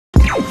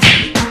Hey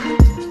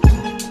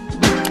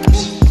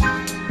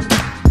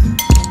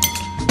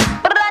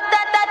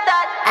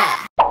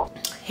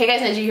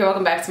guys, Natt here.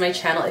 Welcome back to my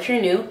channel. If you're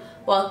new,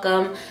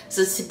 welcome.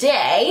 So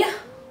today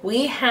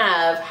we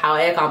have how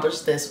I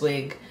accomplished this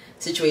wig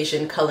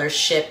situation, color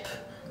ship,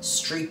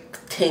 streak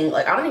thing.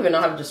 Like, I don't even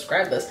know how to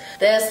describe this.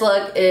 This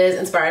look is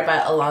inspired by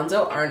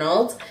Alonzo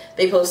Arnold.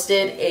 They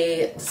posted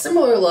a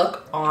similar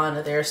look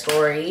on their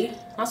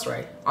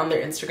on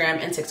their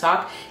Instagram and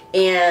TikTok,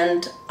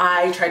 and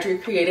I tried to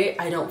recreate it.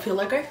 I don't feel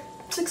like I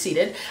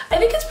succeeded. I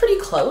think it's pretty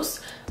close,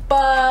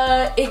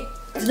 but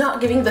it's not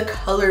giving the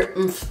color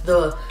oomph,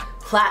 the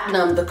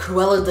platinum, the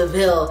Cruella de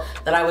Vil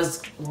that I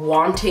was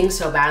wanting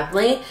so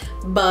badly.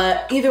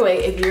 But either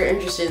way, if you're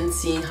interested in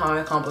seeing how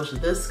I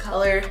accomplished this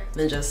color,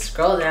 then just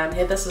scroll down,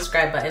 hit the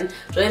subscribe button,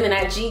 join the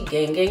Natt G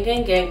gang,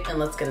 and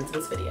let's get into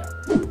this video.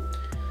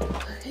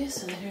 Okay,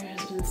 so the hair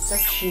has been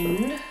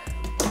sectioned.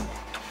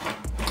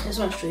 I just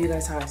want to show you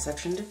guys how I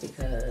sectioned it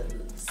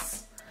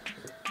because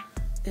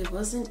it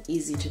wasn't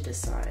easy to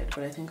decide,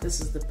 but I think this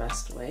is the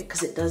best way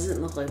because it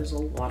doesn't look like there's a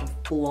lot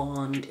of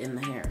blonde in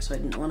the hair. So I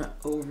didn't want to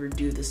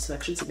overdo this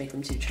section to make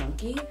them too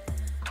chunky.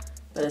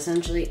 But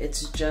essentially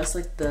it's just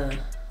like the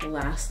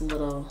last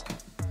little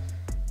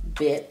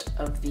bit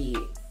of the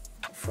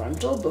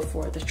frontal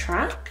before the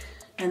track.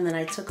 And then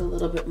I took a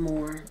little bit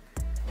more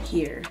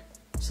here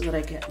so that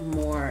I get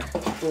more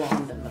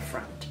blonde in the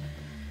front.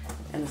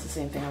 And it's the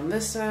same thing on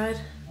this side.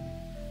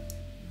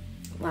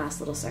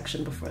 Last little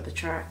section before the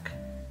track.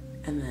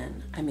 And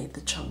then I made the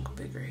chunk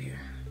bigger here.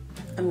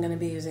 I'm gonna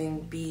be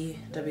using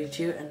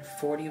BW2 and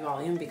 40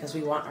 volume because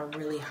we want a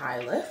really high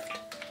lift.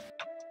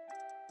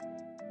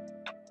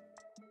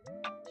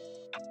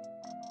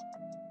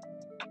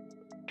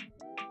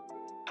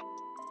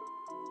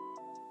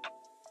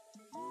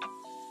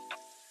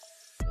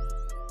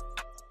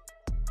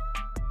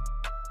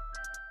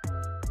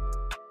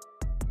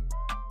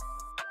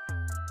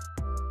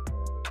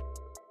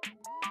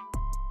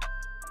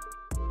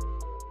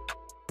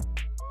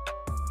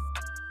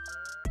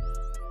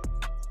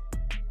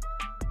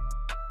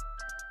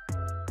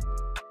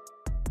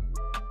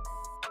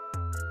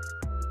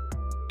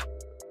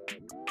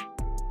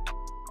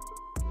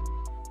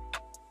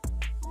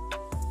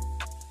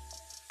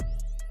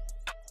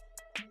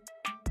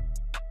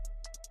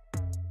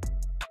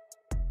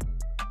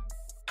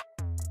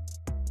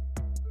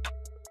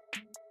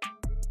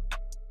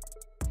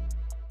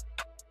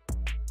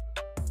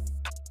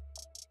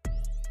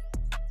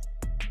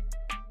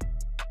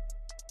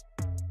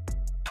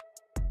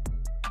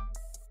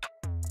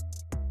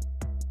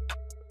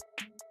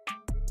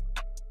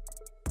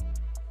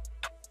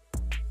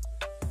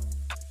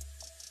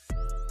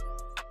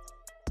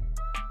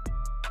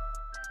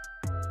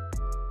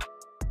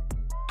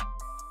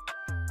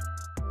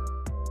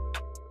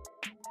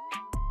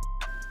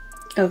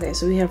 Okay,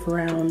 so we have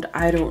round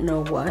I don't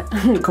know what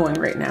going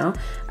right now.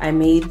 I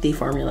made the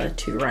formula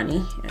to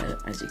runny.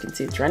 As you can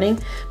see, it's running.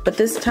 But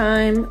this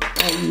time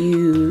I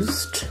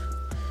used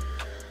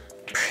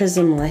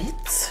prism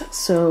lights.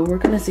 So we're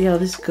gonna see how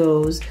this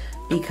goes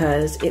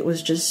because it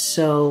was just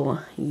so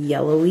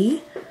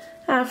yellowy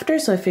after.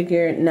 So I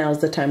figured now's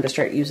the time to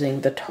start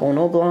using the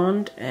tonal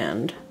blonde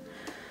and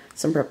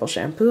some purple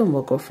shampoo, and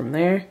we'll go from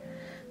there.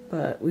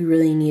 But we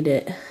really need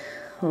it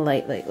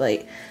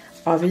light.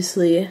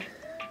 Obviously,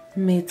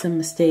 made some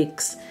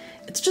mistakes.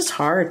 It's just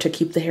hard to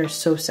keep the hair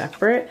so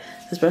separate,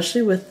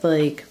 especially with,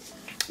 like,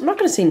 I'm not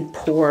gonna say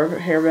poor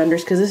hair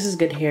vendors because this is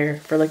good hair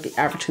for like the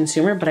average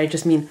consumer, but I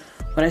just mean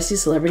when I see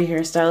celebrity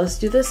hairstylists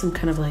do this, I'm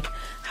kind of like,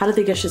 how do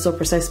they get shit so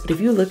precise? But if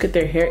you look at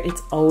their hair,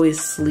 it's always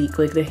sleek,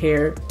 like the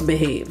hair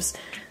behaves.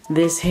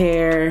 This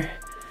hair,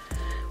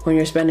 when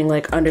you're spending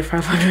like under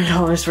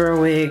 $500 for a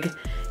wig,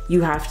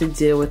 you have to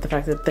deal with the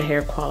fact that the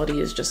hair quality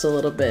is just a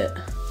little bit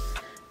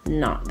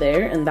not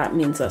there, and that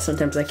means that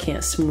sometimes I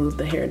can't smooth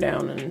the hair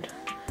down and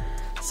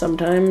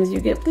sometimes you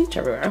get bleach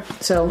everywhere.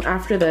 So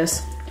after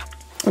this,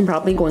 I'm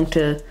probably going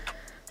to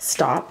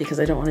stop because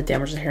I don't want to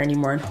damage the hair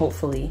anymore, and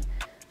hopefully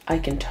I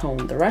can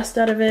tone the rest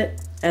out of it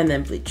and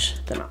then bleach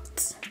the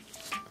knots.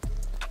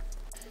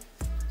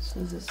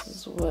 So this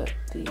is what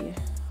the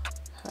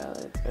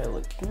highlights are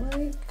looking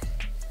like.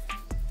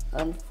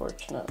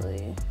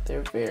 Unfortunately,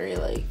 they're very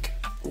like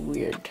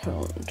weird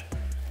toned.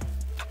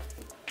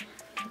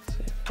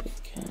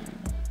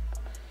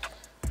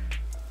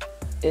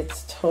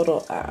 It's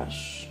total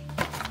ash.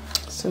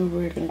 So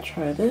we're gonna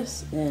try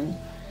this in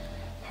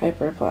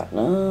Hyper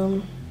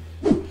Platinum.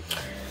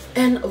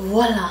 And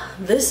voila,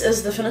 this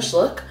is the finished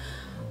look.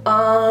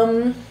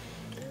 The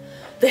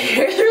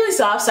hair is really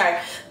soft. Sorry,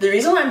 the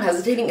reason why I'm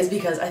hesitating is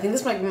because I think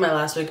this might be my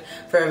last wig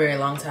for a very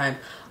long time.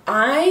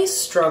 I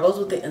struggled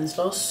with the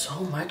install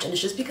so much, and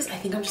it's just because I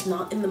think I'm just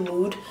not in the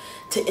mood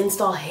to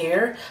install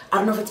hair. I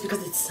don't know if it's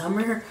because it's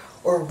summer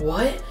or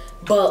what,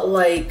 but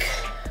like,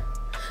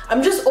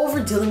 I'm just over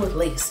dealing with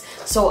lace.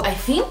 So I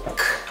think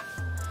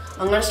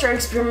I'm gonna start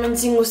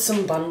experimenting with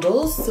some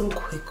bundles, some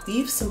quick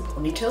weaves, some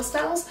ponytail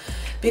styles,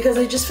 because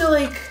I just feel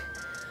like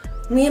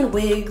me and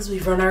wigs,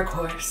 we've run our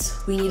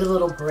course. We need a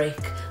little break.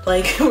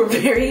 Like, we're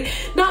very,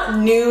 not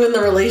new in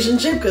the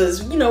relationship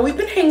because, you know, we've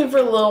been hanging for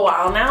a little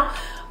while now,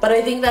 but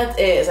I think that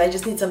is, I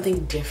just need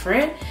something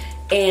different,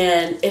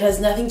 and it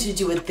has nothing to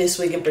do with this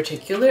wig in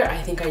particular.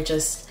 I think I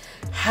just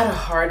had a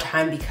hard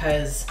time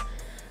because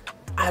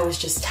I was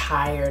just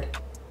tired.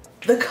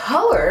 The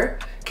color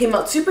came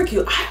out super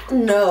cute. I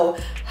don't know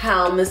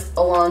how Miss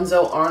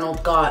Alonzo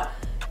Arnold got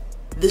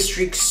the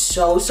streak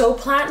so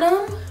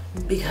platinum,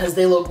 because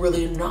they look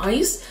really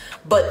nice,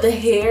 but the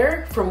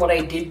hair, from what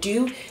I did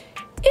do,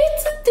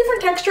 it's a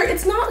different texture.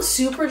 It's not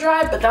super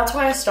dry, but that's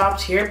why I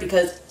stopped here,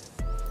 because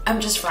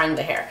I'm just frying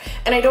the hair.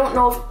 And I don't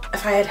know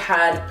if I had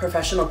had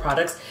professional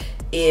products,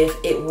 if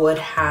it would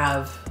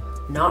have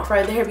not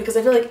fried the hair, because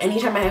I feel like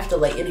anytime I have to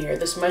lighten hair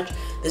this much,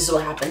 this is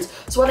what happens.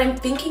 So what I'm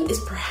thinking is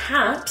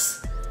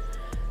perhaps,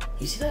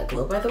 you see that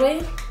glow by the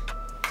way?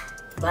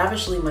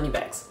 Lavish Lee money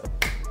bags.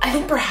 I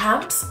think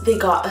perhaps they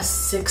got a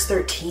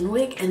 613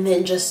 wig and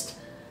then just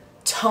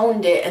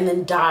toned it and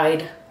then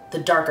dyed the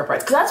darker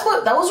parts. Cause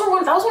that was one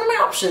of my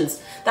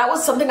options. That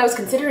was something I was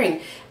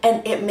considering.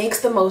 And it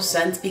makes the most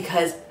sense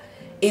because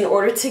in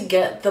order to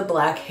get the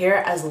black hair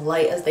as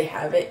light as they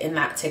have it in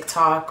that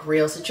TikTok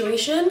reel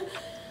situation,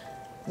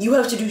 you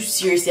have to do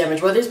serious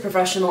damage, whether it's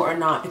professional or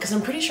not, because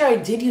I'm pretty sure I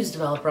did use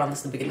developer on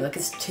this in the beginning. Like,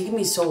 it's taken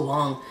me so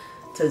long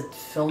to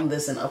film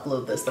this and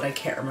upload this that I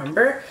can't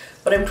remember,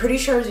 but I'm pretty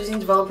sure I was using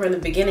developer in the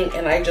beginning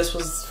and I just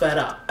was fed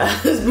up.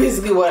 That's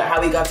basically how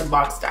we got to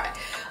box dye.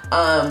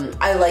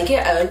 I like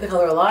it. I like the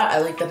color a lot. I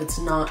like that it's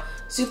not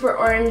super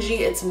orangey.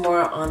 It's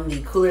more on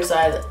the cooler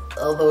side,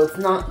 although it's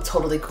not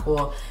totally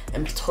cool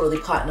and totally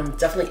platinum. It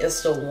definitely is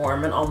still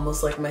warm and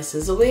almost like my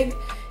SZA wig.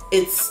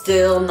 It's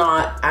still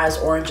not as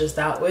orange as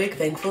that wig,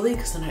 thankfully,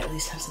 because then I at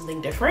least have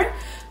something different.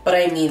 But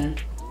I mean,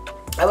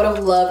 I would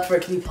have loved for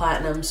it to be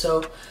platinum,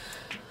 so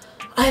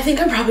I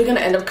think I'm probably gonna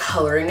end up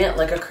coloring it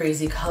like a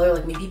crazy color,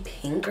 like maybe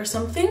pink or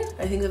something.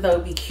 I think that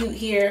would be cute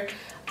here,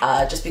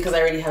 just because I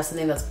already have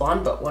something that's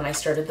blonde, but when I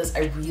started this,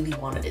 I really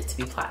wanted it to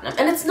be platinum.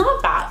 And it's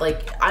not bad,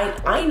 like,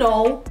 I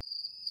know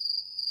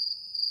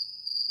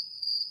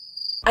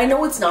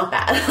it's not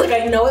bad. Like,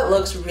 I know it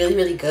looks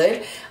really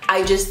good.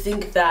 I just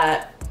think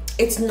that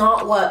it's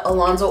not what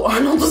Alonzo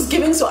Arnold was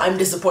giving, so I'm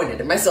disappointed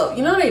in myself,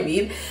 you know what I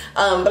mean?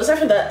 But aside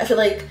from that, I feel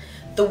like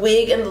the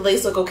wig and the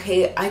lace look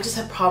okay. I just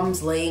had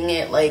problems laying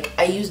it. Like,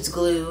 I used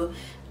glue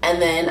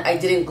and then I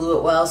didn't glue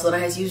it well, so then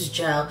I had to use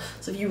gel.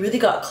 So if you really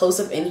got close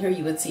up in here,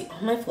 you would see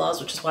all my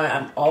flaws, which is why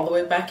I'm all the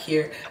way back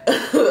here.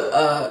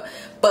 But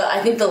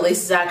I think the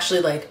lace is actually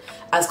like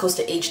as close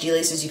to HD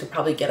lace as you could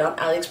probably get on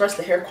AliExpress.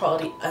 The hair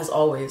quality, as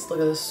always, look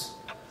at this,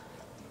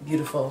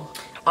 beautiful.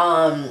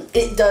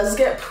 It does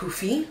get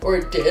poofy, or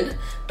it did,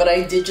 but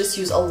I did just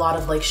use a lot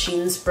of like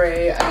sheen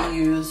spray. I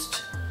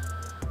used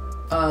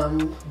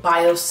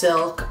bio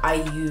silk. I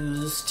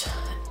used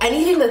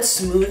anything that's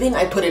smoothing,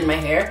 I put in my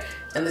hair,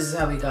 and this is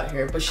how we got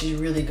here. But she's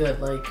really good.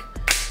 Like,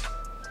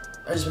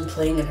 I've just been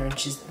playing in her and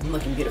she's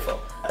looking beautiful.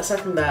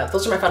 Aside from that,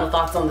 those are my final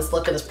thoughts on this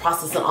look and this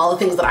process and all the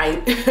things that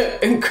I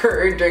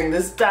incurred during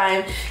this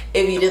time.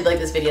 If you did like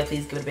this video,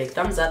 please give it a big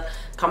thumbs up.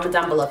 Comment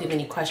down below if you have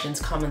any questions,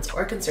 comments,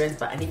 or concerns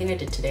about anything I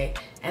did today.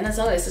 And as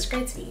always,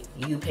 subscribe to me.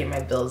 You pay my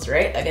bills,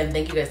 right? Again,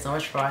 thank you guys so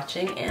much for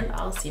watching, and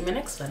I'll see you in my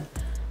next one.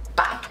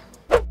 Bye.